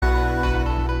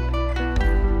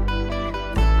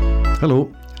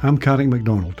Hello, I'm Carrick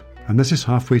MacDonald, and this is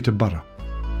Halfway to Burgh,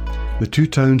 the Two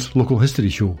Towns local history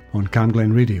show on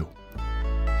Camglen Radio.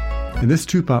 In this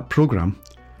two-part programme,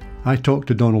 I talk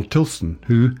to Donald Tilson,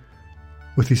 who,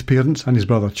 with his parents and his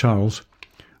brother Charles,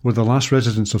 were the last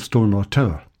residents of Stonelaw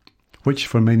Tower, which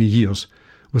for many years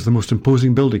was the most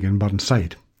imposing building in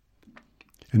Burnside.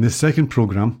 In this second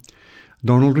programme,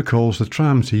 Donald recalls the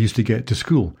trams he used to get to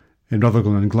school in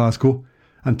Rutherglen and Glasgow,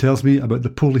 and tells me about the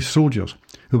Polish soldiers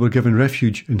who were given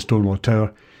refuge in Stonelaw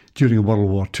Tower during World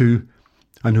War II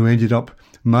and who ended up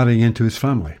marrying into his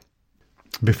family.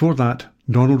 Before that,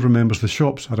 Donald remembers the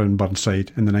shops around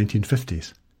Burnside in the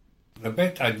 1950s. The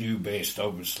bit I knew best,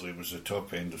 obviously, was the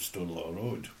top end of Stonelaw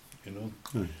Road, you know.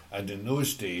 And in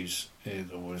those days,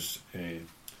 there was,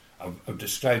 I've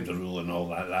described the rule and all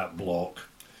that block.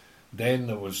 Then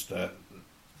there was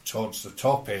towards the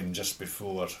top end, just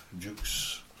before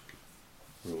Duke's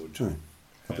Road.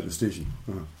 Up at the station.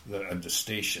 At the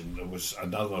station, there was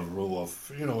another row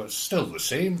of, it's still the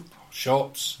same,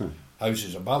 shops,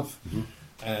 houses above.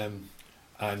 And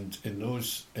in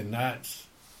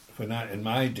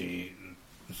my day,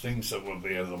 the things that were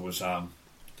there was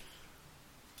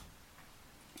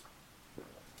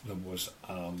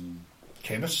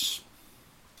chemists,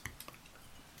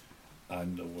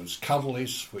 and there was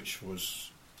Curly's, which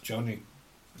was Johnny.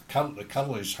 The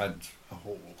Curly's had a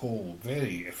whole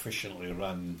very efficiently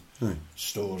run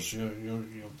stores.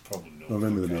 You probably know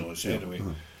the Curly's anyway.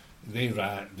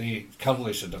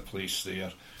 Curly's had a place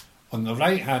there. On the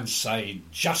right hand side,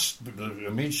 just the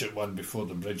main street one before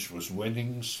the bridge was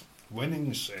Winnings.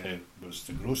 Winnings was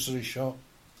the grocery shop.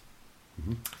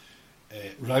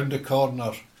 Round the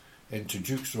corner into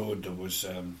Duke's Road,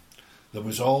 there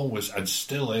was always, and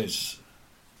still is,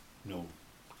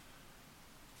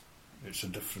 it's a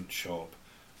different shop,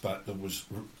 but there was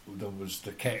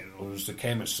the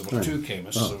chemist. There were two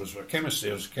chemists. There was a chemist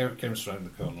there, a chemist round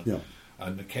the corner,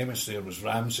 and the chemist there was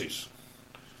Ramsay's.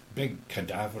 Big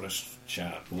cadaverous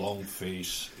chap, long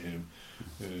face,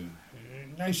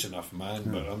 nice enough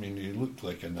man, but I mean he looked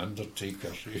like an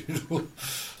undertaker,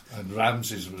 And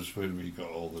Ramsay's was where we got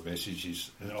all the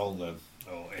messages, and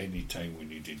any time we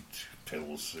needed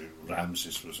pills,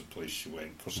 Ramsay's was a place you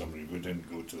went for somebody. We didn't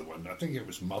go to the one. I think it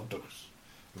was Murdoch's,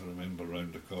 if I remember,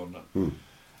 round the corner.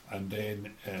 And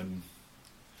then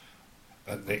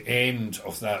at the end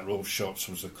of that row of shops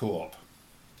was the Co-op,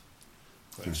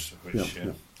 which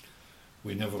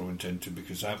we never went into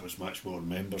because that was much more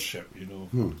membership,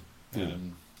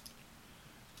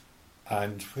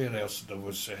 And where else? There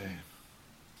was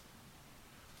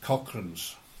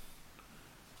Cochrane's.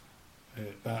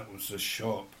 That was the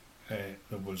shop. There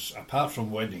was, apart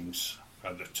from Winnings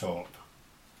at the top,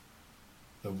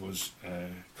 there was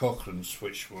Cochrane's,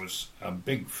 which was a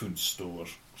big food store,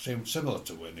 similar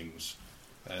to Winnings.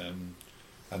 And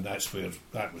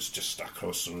that was just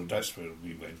across the road. That's where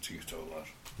we went to get all our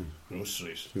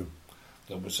groceries.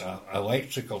 There was an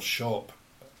electrical shop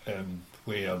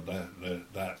where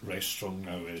that restaurant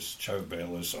now is, Chow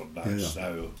Bella's, or that's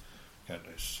now.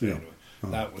 Anyway,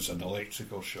 that was an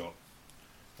electrical shop.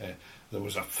 There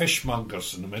was a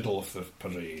fishmonger's in the middle of the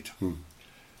parade,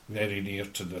 very near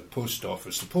to the post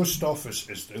office. The post office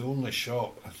is the only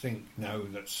shop, I think, now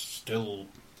that's still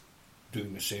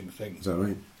doing the same thing. Is that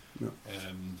right? Yeah.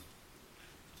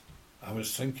 I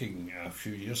was thinking a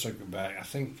few years ago back, I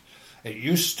think it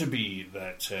used to be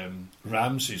that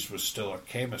Ramsay's was still a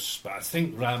chemist, but I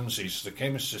think Ramsay's, the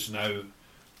chemist, is now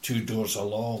 2 doors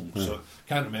along, so I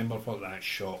can't remember what that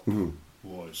shop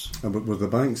was. But were the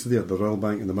banks there, the Royal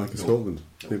Bank and the Bank of Scotland?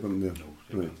 They weren't there? No,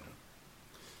 they weren't there.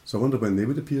 So I wonder when they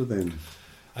would appear then.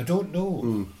 I don't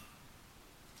know.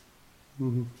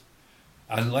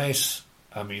 Unless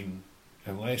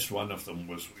one of them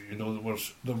was,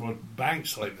 there were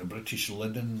banks like the British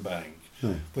Linen Bank,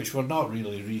 which were not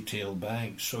really retail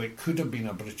banks, so it could have been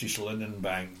a British Linen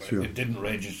Bank, but it didn't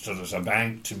register as a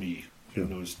bank to me in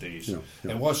those days.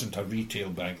 It wasn't a retail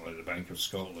bank like the Bank of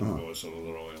Scotland was, or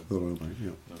the Royal. The Royal Bank,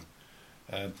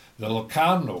 No. The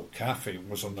Locarno Cafe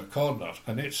was on the corner,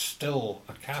 and it's still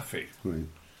a cafe. Right.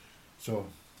 So,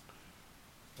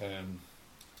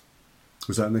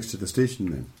 was that next to the station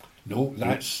then? No,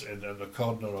 that's in the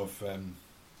corner of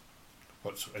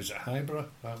is it Highborough?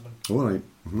 That one. Oh, right.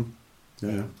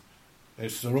 Yeah.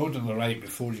 It's the road on the right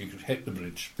before you hit the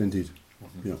bridge. Indeed.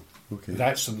 Yeah. Okay.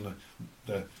 That's in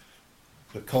the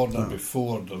corner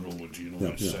before the road.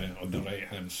 It's on the right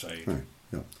hand side. Right.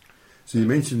 Yeah. So you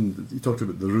talked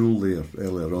about the rule there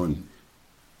earlier on.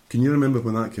 Can you remember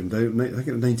when that came down? I think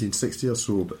in 1960 or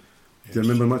so. But do you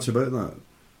remember much about that?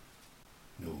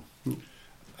 No.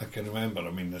 I can remember.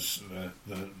 I mean,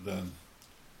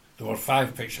 there were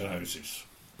 5 picture houses,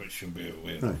 which you'll be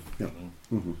aware of. Yeah.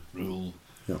 You know, Rule,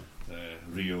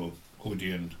 Rio,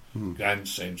 Odeon, Grand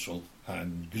Central,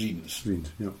 and Greens.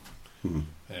 Yeah.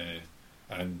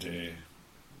 And they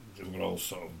were all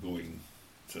sort of going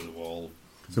to the wall.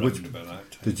 So About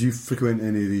that time. Did you frequent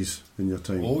any of these in your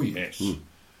time? Oh yes.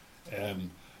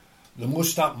 The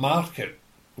most upmarket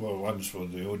ones were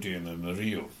the Odeon and the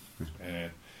Rio.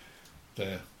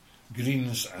 The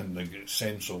Greens and the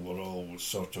Central were always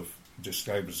sort of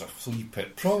described as a flea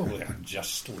pit, probably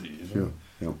unjustly, you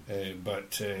know.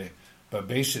 But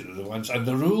basically the ones, and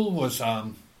the Rule was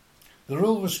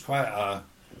quite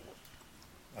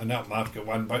an upmarket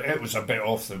one, but it was a bit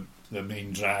off the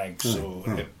main drag, so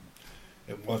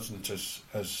it wasn't as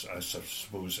I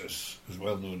suppose as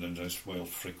well known and as well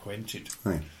frequented.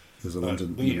 Aye. There's a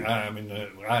London.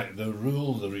 The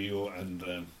Rule, the Rio, and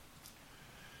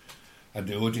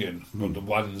the Odeon were the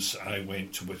ones I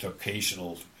went to with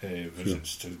occasional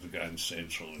visits to the Grand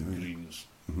Central and Greens,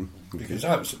 because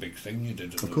that was a big thing you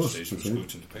did in those days. Was go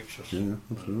to the pictures. Yeah,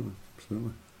 absolutely.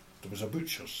 There was a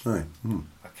butcher's. Aye.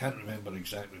 I can't remember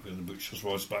exactly where the butcher's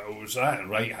was, but it was that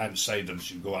right hand side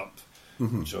as you go up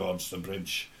towards the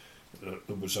bridge.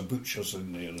 There was a butcher's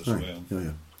in there as well.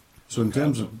 Yeah. So in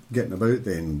terms of getting about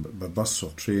then, by bus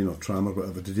or train or tram or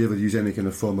whatever, did you ever use any kind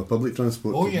of form of public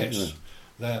transport? Oh yes,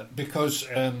 because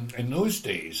in those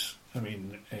days,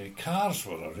 cars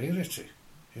were a rarity.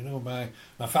 You know, my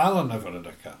father never had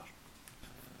a car.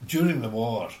 During the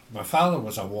war, my father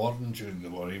was a warden during the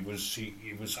war. He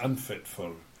was unfit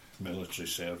for military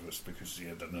service because he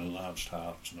had an enlarged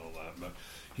heart and all that. But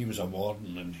he was a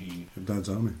warden, and Dad's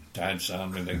army.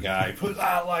 The guy put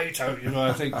that light out. You know,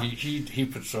 I think he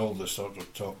patrolled the sort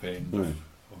of top end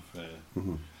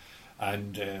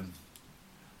and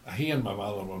he and my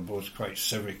mother were both quite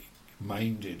civic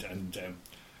minded, and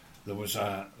there was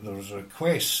a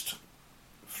request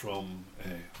from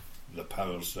the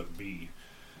powers that be.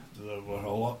 There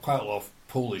were quite a lot of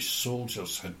Polish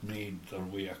soldiers had made their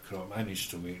way across, managed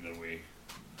to make their way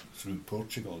through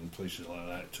Portugal and places like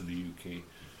that to the UK,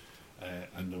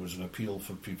 and there was an appeal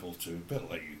for people to, a bit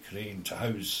like Ukraine, to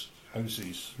house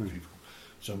these people.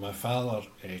 So my father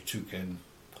took in,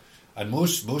 and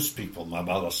most people, my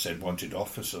mother said, wanted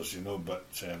officers, you know, but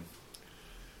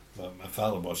my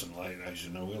father wasn't like that. You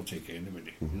know, we'll take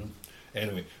anybody. You know?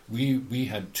 Anyway, we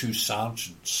had 2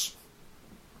 sergeants.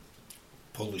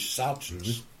 Polish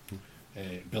sergeants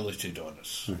billeted on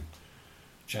us. A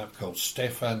chap called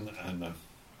Stefan and a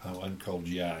one called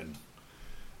Jan.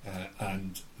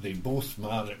 And they both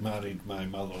married my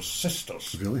mother's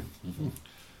sisters. Really?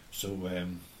 So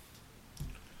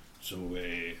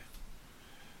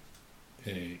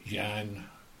Jan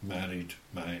married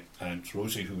my Aunt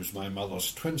Rosie, who was my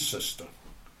mother's twin sister.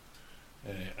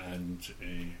 And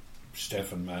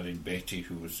Stefan married Betty,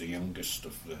 who was the youngest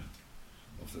of the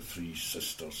 3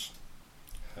 sisters,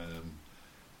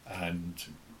 and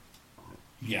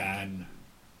Jan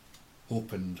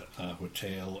opened a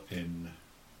hotel in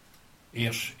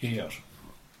Ayr,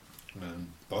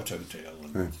 bought a hotel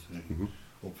and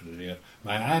opened it there.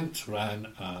 My aunt ran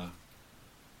a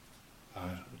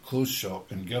clothes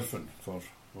shop in Girvan for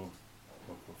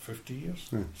 50 years,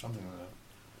 something like that.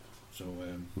 So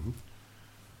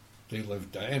they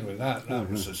lived there. Anyway, that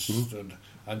was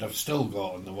and I've still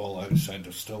got on the wall outside,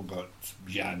 I've still got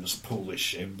Jan's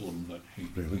Polish emblem that he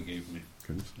gave me.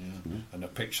 And a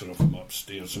picture of him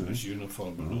upstairs in his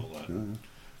uniform and all that.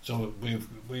 So we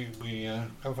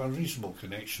have a reasonable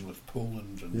connection with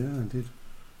Poland and indeed,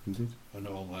 and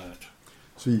all that.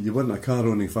 So you weren't a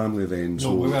car-owning family then?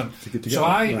 No, we weren't. So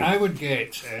I would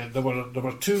get there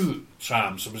were 2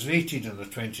 trams. There was the 18 and the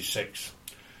 26.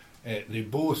 They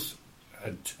both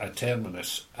had a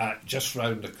terminus just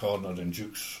round the corner in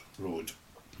Duke's Road,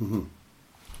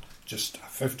 just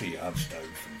 50 yards down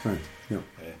from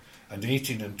and the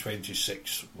 18 and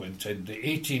 26 went in. The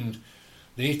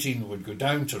 18 would go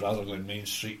down to Rutherglen Main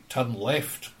Street, turn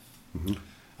left,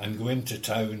 and go into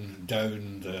town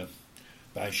down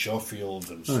by Shawfield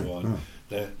and so on.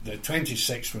 The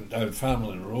 26 went down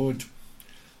Farmland Road,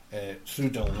 through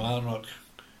Dalmarnock,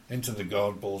 into the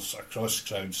Gorbals, across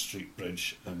Crown Street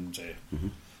Bridge, and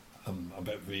I'm a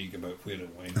bit vague about where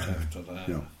it went after that.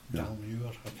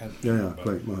 Dalmuir, I can't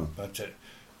remember. But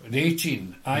the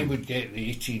 18, I would get the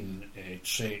 18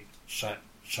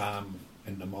 tram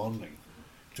in the morning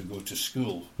to go to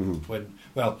school. When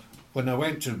I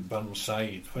went to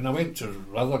Burnside, when I went to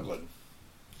Rutherglen,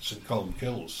 St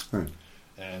Columkills,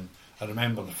 I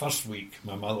remember the first week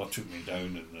my mother took me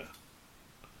down in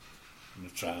the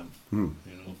tram. You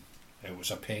know, it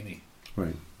was a penny.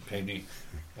 Right. A penny.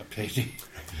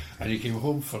 And you came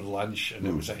home for lunch, and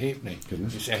it was a halfpenny.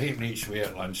 Goodness. It's a halfpenny each way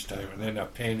at lunchtime, and then a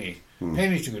penny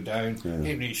to go down,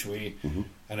 halfpenny each way,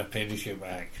 and a penny to get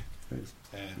back.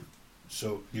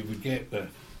 So you would get the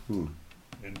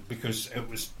because it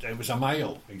was a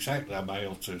mile, exactly a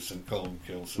mile to St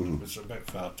Columkills, and it was a bit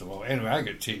far to walk. Anyway, I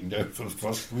got taken down for the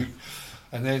first week.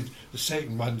 And then the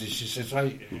second Monday, she says,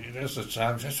 right, there's the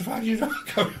tram. She says, why are you not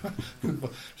coming?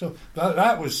 So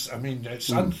that was, I mean, it's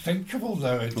unthinkable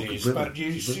nowadays. But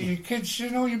you see, kids, you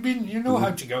know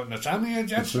how to get on the tram. You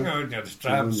just go on the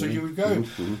tram. So you would go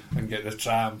and get the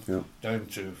tram down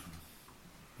to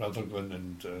Rutherglen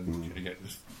and get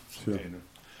this. Sure.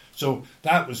 So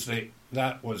that was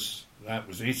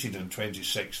 18 and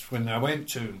 26. When I went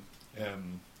to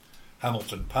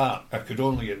Hamilton Park, I could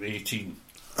only get the 18.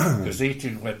 Because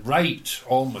 18 went right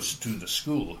almost to the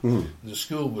school. The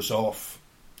school was off.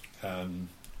 What's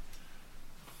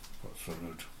the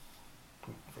road?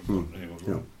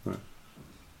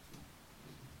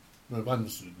 The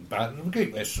ones the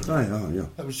Great Western Road.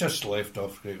 It was just left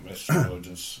off Great Western Road.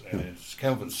 And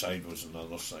Kelvin's side was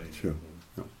another side. Sure.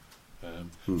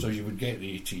 So you would get the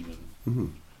 18,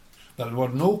 but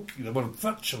there were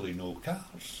virtually no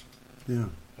cars. Yeah.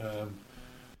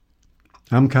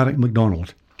 I'm Carrick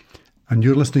MacDonald, and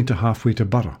you're listening to Halfway to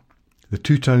Burgh, the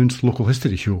Two Towns local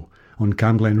history show on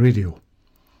Camglen Radio.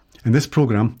 In this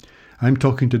programme, I'm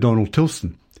talking to Donald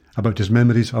Tilson about his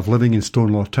memories of living in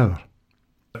Stonelaw Tower.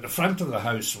 At the front of the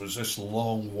house was this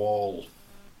long wall,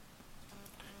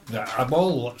 a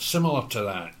wall similar to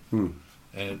that,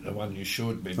 the one you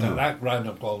showed me. That ran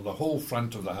along the whole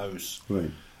front of the house,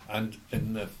 right. And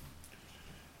in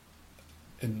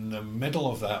the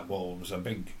middle of that wall was a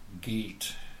big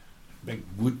gate, big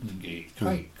wooden gate,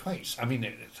 quite. I mean,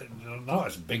 they're not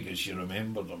as big as you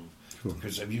remember them,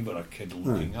 because if you were a kid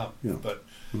looking up. Yeah. But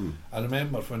I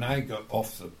remember when I got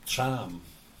off the tram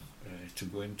to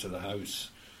go into the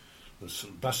house, the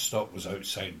bus stop was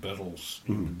outside Burgh's.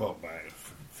 You could walk back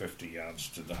 50 yards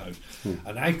to the house,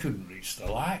 and I couldn't reach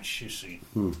the latch, you see.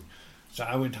 So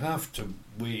I would have to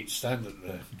stand at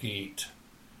the gate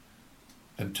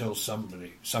until some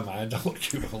adult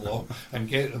came along and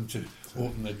get them to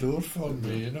open the door for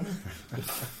me, you know.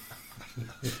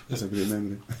 That's a great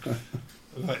memory.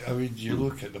 I mean, you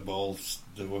look at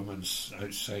the women's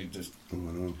outside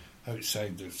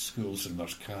the schools in their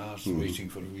cars waiting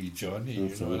for wee Johnny,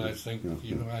 you know, and I think,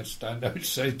 I stand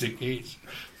outside the gates.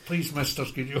 Please, mister,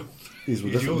 could you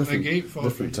open the gate for me?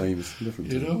 Different times.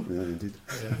 You know? Yeah, indeed.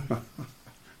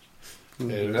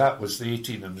 Yeah. That was the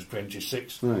 18 and the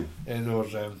 26. Right. And there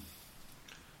was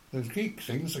great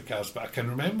things, the cars, but I can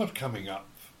remember coming up.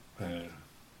 We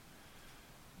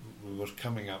were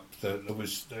coming up. There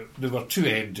were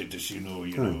two-ended, as you know,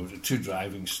 the two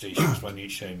driving stations, one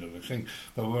each end of the thing.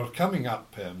 But we were coming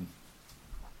up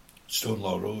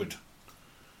Stonelaw Road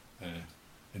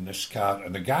in this car,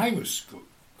 and the guy was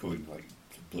going like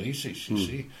blazes, you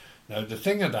see. Now, the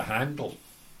thing had a handle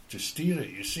to steer it,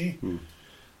 you see.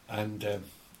 And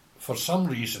for some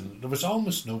reason, there was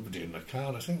almost nobody in the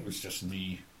car. I think it was just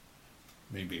me,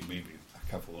 maybe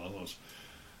a couple of others.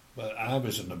 But I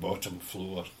was on the bottom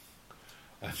floor,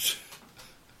 and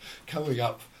coming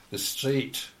up the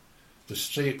straight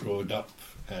road up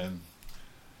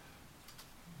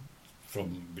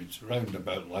from round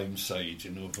about Limeside,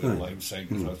 where Limeside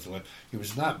goes off the line. He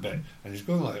was in that bit, and he's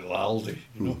going like Laldy,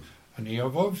 and he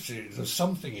obviously, there's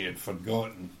something he had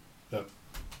forgotten that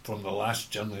from the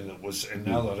last journey that was in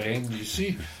the other end, you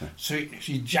see. So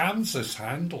he jams this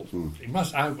handle. He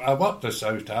must. I worked this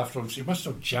out afterwards. He must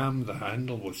have jammed the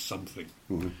handle with something,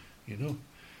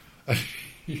 And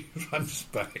he runs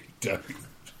back down,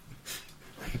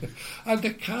 and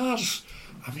the car's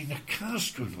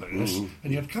going like this,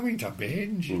 and you're coming to a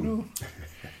bend,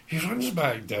 He runs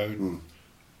back down,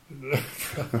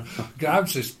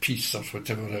 grabs his piece or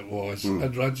whatever it was,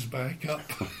 and runs back up.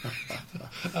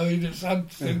 I mean, it's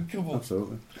unthinkable.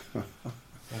 Absolutely.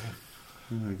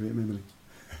 Great memory.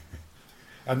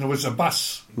 And there was a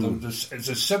bus. It's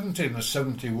a 70 and a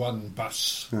 71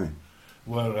 bus,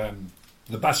 where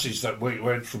the buses that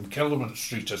went from Killamont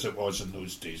Street, as it was in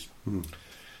those days,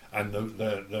 and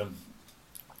the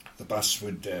bus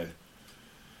would.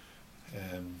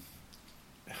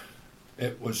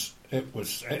 It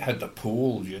had the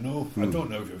pole, I don't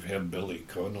know if you've heard Billy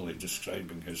Connolly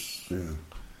describing his,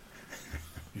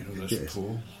 this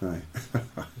pole. Right.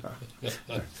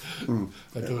 I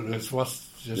don't know. It's worth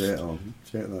just. Yeah, I'll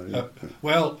check that.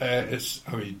 Yeah. It's.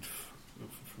 I mean,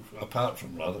 apart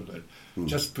from Rutherglen,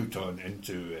 just put on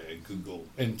into Google,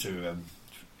 into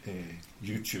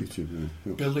YouTube.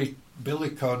 Billy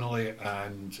Connolly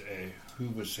and who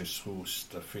was his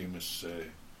host? The famous.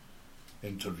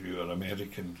 interviewer,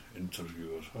 American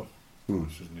interviewer. Oh,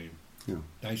 what's his name? Yeah.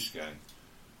 Nice guy.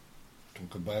 Don't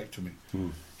come back to me.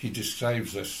 He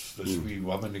describes this wee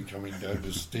woman coming down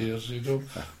the stairs, you know,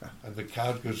 and the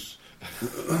car goes.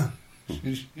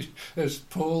 It's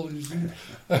Paul.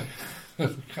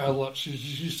 The car looks.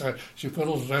 She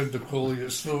whirls round the pole,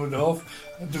 gets thrown off,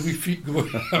 and the wee feet go.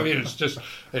 I mean, it's just.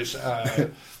 It's.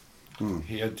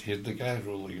 He had the guy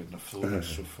rolling on the floor.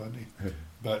 It's so funny.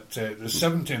 But the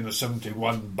 70 and the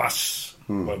 71 bus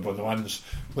were the ones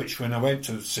which, when I went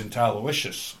to St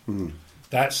Aloysius,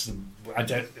 that's I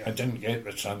didn't get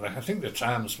the tram. I think the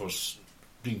trams were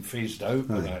being phased out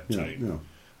by that time. Yeah.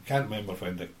 I can't remember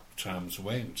when the trams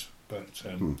went, but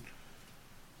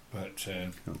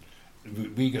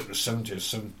we got the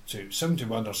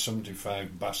 71 or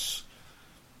 75 bus.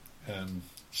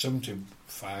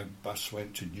 75 bus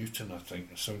went to Newton, I think.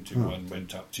 71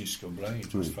 went up to East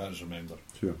Kilbride, as far as I remember.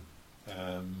 Sure.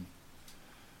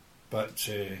 But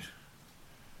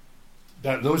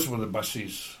those were the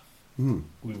buses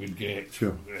we would get.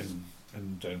 Sure.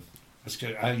 And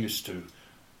I used to.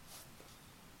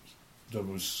 There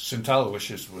was St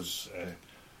Aloysius was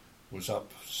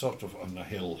up sort of on a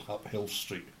hill, up Hill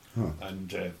Street,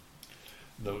 and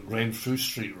the Renfrew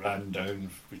Street ran down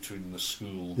between the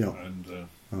school and the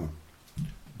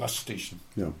bus station.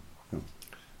 Yeah.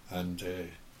 And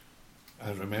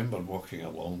I remember walking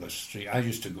along this street. I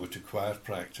used to go to choir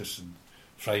practice on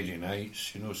Friday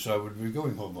nights, you know, so I would be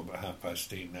going home about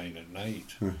 8:30, 9 at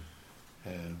night.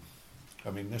 I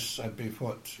mean, I'd be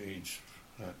what age?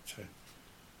 At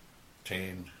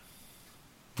 10.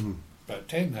 But at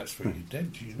 10, that's what you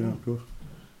did, you know. Yeah, of course.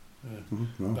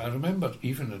 But I remember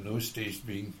even in those days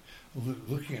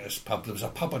looking at this pub. There was a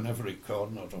pub on every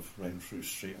corner of Renfrew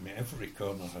Street. I mean, every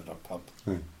corner had a pub,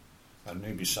 and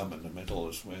maybe some in the middle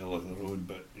as well of the road.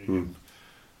 But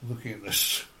looking at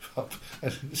this pub,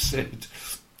 and it said,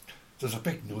 there's a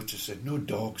big notice that said, "No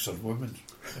dogs or women."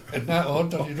 In that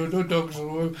order, you know, no dogs or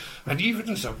women. And even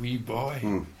as a wee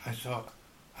boy, I thought,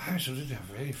 that's really a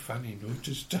very funny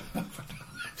notice to have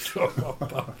a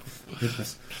pub.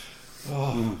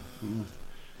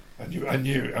 I knew. I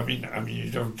mean,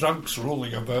 you'd have drunks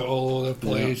rolling about all over the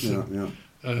place.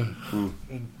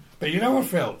 But you never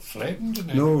felt threatened in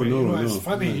any way. No. It's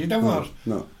funny. You never.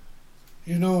 No.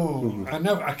 You know,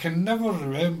 I can never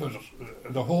remember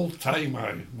the whole time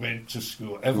I went to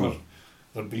school ever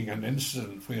there being an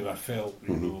incident where I felt,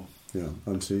 you know. Yeah,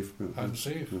 unsafe.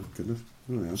 Unsafe. Oh, goodness.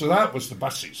 Oh, yeah. So that was the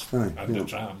buses and the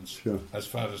trams, as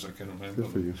far as I can remember.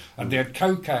 Good for you. And they had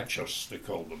cow catchers, they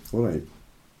called them. All right.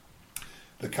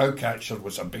 The cow catcher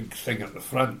was a big thing at the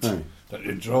front that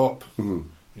you'd drop. You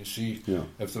see,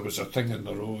 if there was a thing in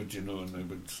the road, you know,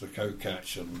 and the cow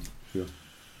catcher.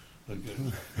 The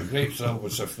great thrill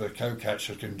was if the cow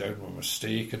catcher came down with a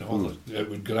mistake and all it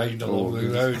would grind along the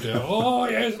ground. Oh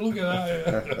yes, look at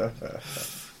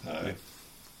that!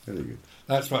 Very good.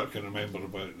 That's what I can remember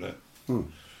about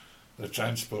the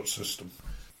transport system.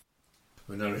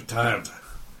 When I retired,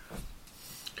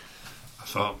 I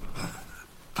thought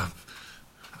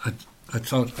I'd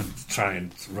try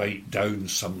and write down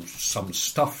some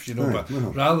stuff, you know, but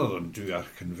rather than do a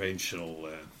conventional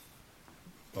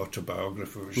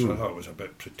autobiography, which I thought was a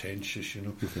bit pretentious, you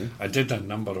know. I did a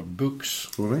number of books,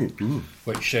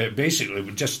 which basically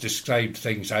would just describe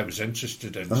things I was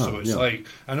interested in. So it's like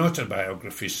an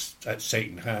autobiography at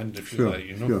second hand, if you like,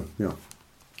 you know.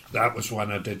 That was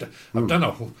one I did. I've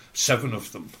done 7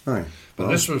 of them. But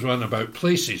this was one about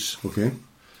places.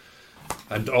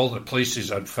 And all the places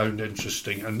I'd found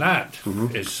interesting. And that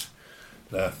is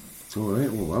the... All right,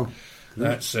 oh wow.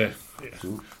 That's the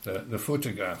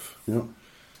photograph.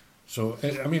 So,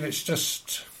 I mean, it's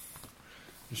just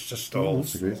all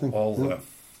the...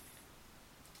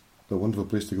 A wonderful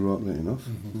place to grow up, right enough.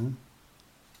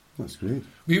 That's great.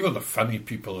 We were the funny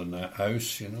people in that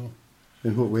house, you know.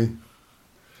 In what way?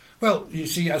 Well, you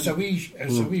see, as a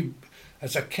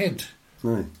kid,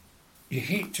 you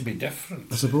hate to be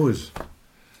different. I suppose.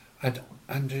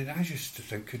 And I used to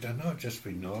think, could I not just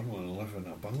be normal and live in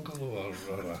a bungalow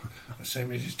or a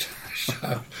semi-detached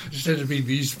house instead of being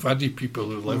these funny people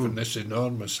who live in this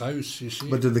enormous house, you see?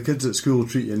 But did the kids at school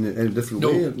treat you in a different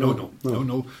way?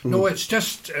 No, it's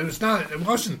just, it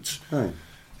wasn't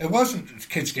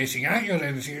kids getting at you or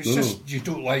anything, it's just you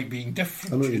don't like being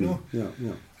different, you know? Yeah.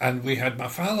 And my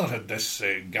father had this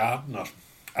gardener,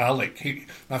 Alec.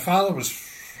 My father was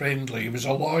friendly, he was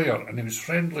a lawyer, and he was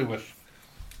friendly with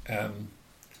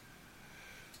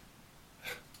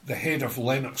the head of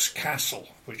Lennox Castle,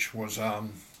 which was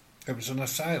it was an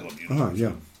asylum, you know.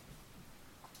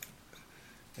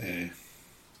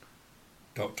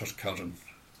 Dr. Curran.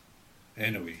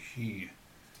 Anyway,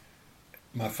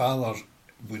 my father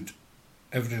would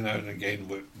every now and again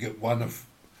would get one of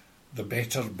the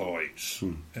better boys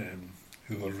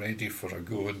who were ready for a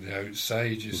go on the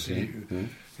outside, you see,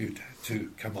 who'd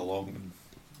to come along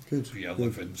and be a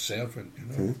living servant, you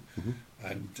know.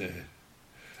 And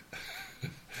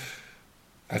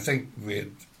I think we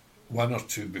had one or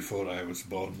two before I was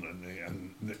born,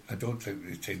 and I don't think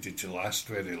they tended to last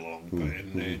very long. But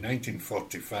in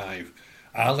 1945,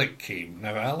 Alec came.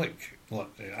 Now Alec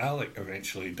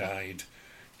eventually died.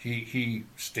 He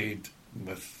stayed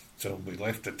till we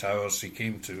left the Towers. He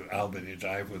came to Albany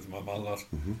Drive with my mother,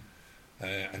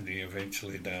 and he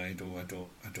eventually died. Oh, I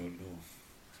don't know,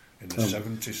 in the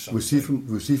 70s. Was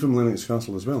he from Lennox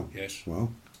Castle as well? Yes. Wow.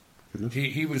 Goodness.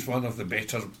 He was one of the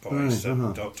better boys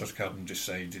that Dr. Curran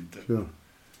decided that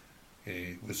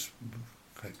he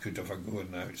could have a go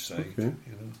on the outside. You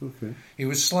know. He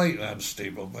was slightly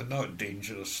unstable, but not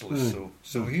dangerously so.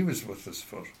 So he was with us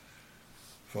for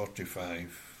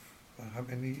 45. How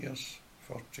many years?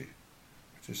 40.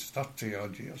 It is 30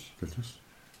 odd years. Goodness.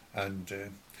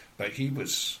 And but he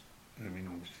was. I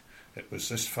mean, it was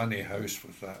this funny house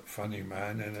with that funny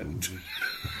man in it.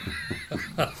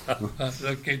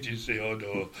 How can you say, oh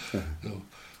no,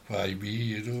 why me,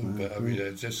 you know? But I mean,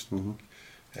 it just,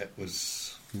 it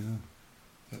was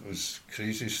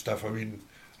crazy stuff. I mean,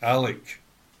 Alec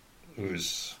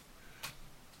was,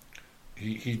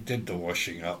 he did the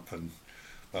washing up, and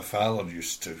my father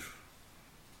used to,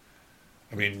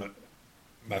 I mean,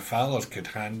 my father could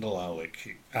handle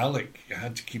Alec. Alec, you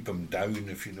had to keep him down,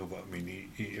 if you know what I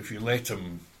mean. If you let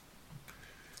him,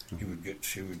 he would get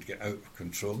out of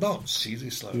control. Not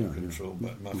seriously out of control,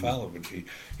 but my father would. He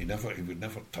would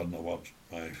never turn a word.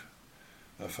 My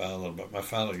father, but my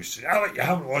father used to say, Alec, you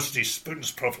haven't washed these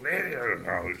spoons properly.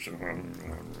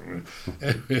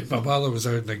 My mother was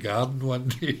out in the garden one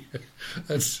day,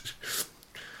 and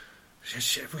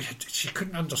she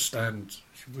couldn't understand.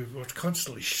 We were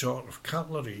constantly short of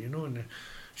cutlery, you know, and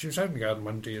she was out in the garden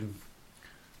one day and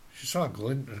she saw a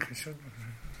glint and she said,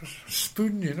 a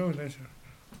spoon, you know, and I said,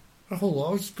 a whole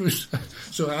lot of spoons.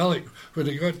 So Alec, when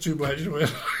he got too much,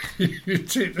 he'd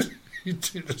take the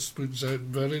spoons out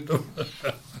and bury them.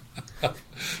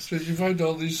 So you found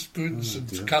all these spoons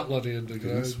and cutlery in the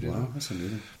ground. Wow, you know. That's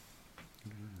amazing.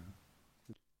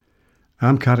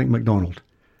 I'm Carrick MacDonald,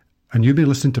 and you've been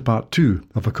listening to part 2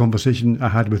 of a conversation I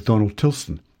had with Donald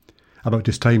Tilston about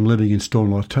his time living in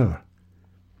Stonelaw Tower.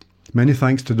 Many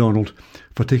thanks to Donald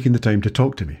for taking the time to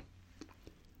talk to me.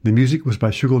 The music was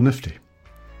by Shugal Nifty.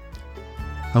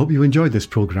 I hope you enjoyed this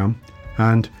programme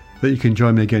and that you can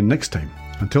join me again next time.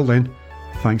 Until then,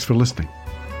 thanks for listening.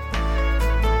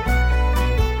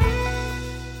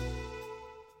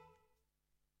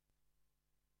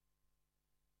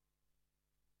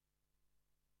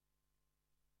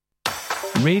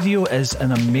 Radio is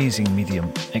an amazing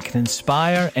medium. It can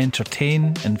inspire,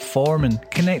 entertain, inform and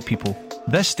connect people.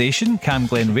 This station, Cam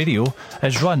Glen Radio,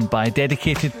 is run by a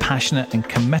dedicated, passionate and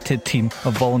committed team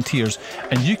of volunteers,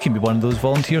 and you can be one of those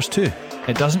volunteers too.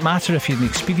 It doesn't matter if you're an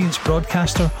experienced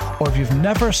broadcaster or if you've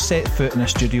never set foot in a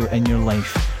studio in your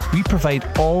life. We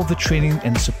provide all the training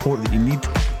and support that you need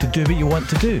to do what you want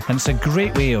to do. And it's a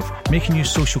great way of making new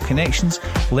social connections,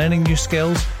 learning new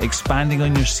skills, expanding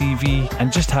on your CV,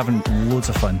 and just having loads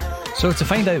of fun. So to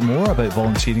find out more about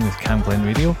volunteering with Cam Glen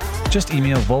Radio, just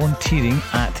email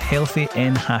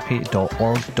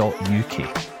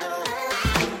volunteering@healthynhappy.org.uk.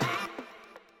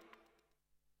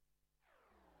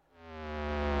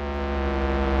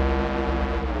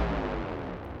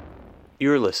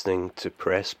 You're listening to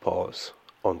Press Pause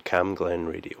on Cam Glen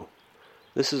Radio.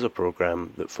 This is a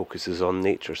programme that focuses on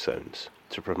nature sounds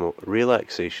to promote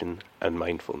relaxation and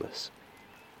mindfulness.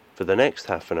 For the next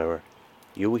half an hour,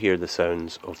 you'll hear the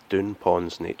sounds of Doon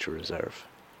Ponds Nature Reserve.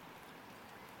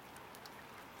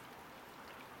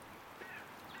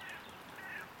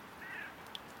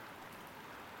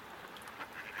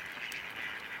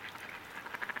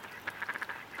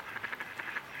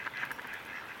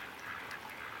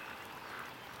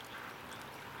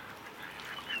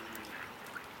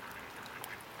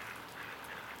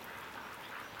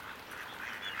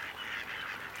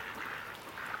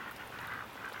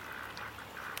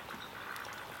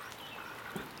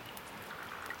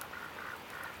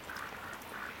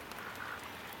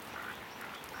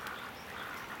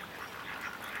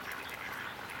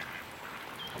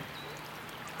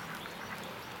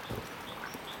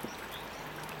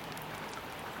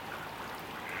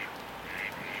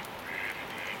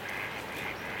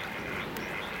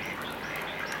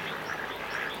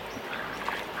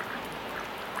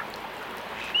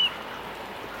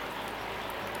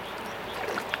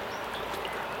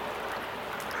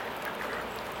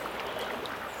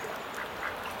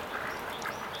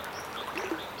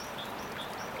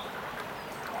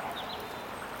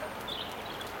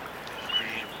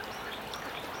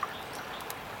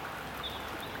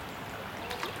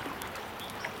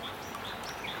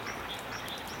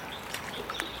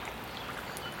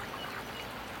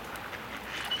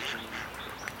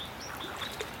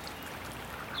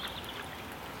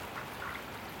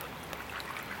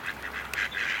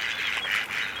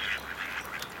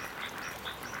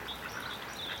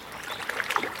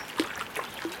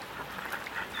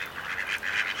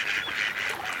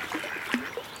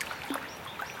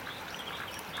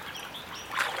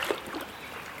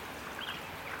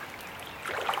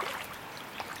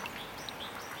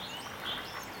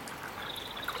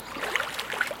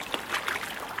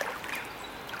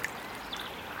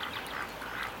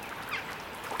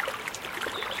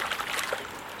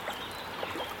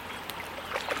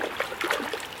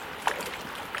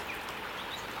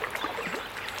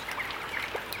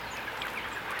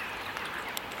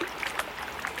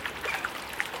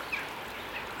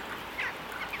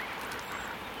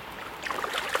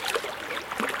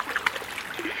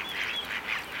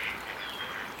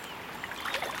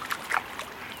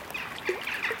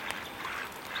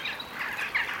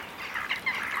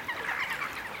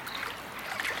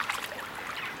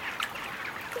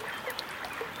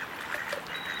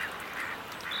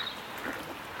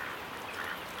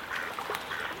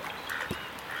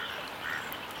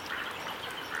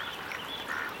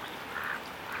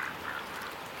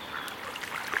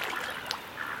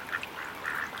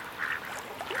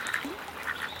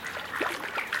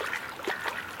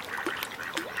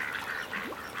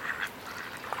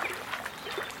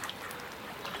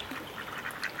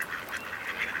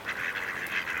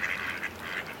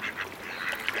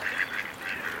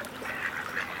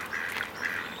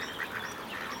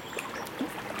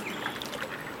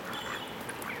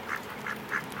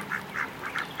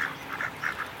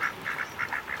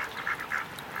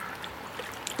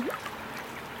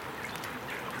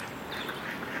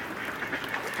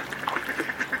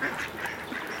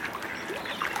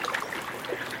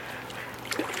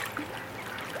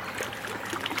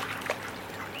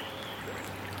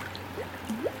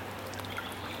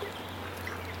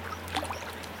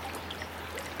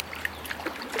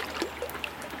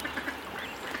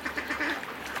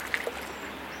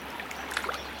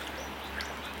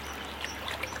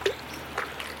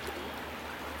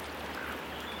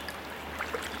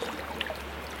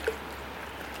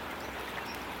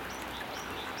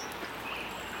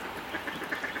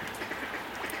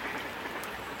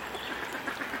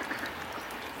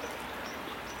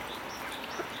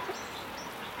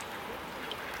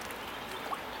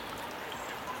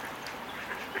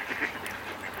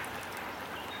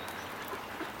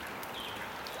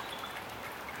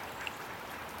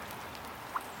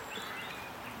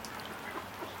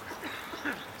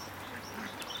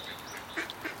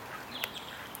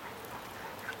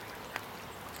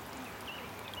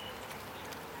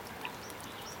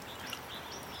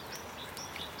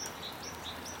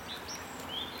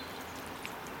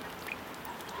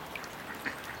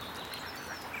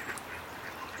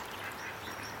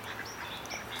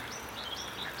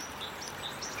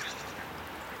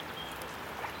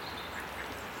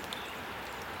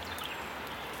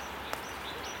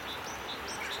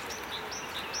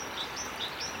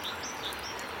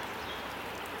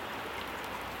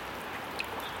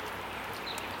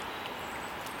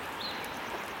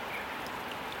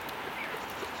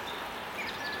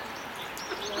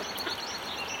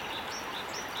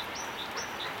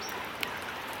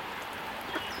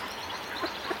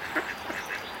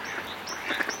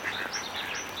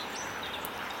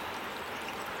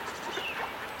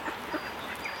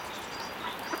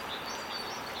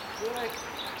 You're like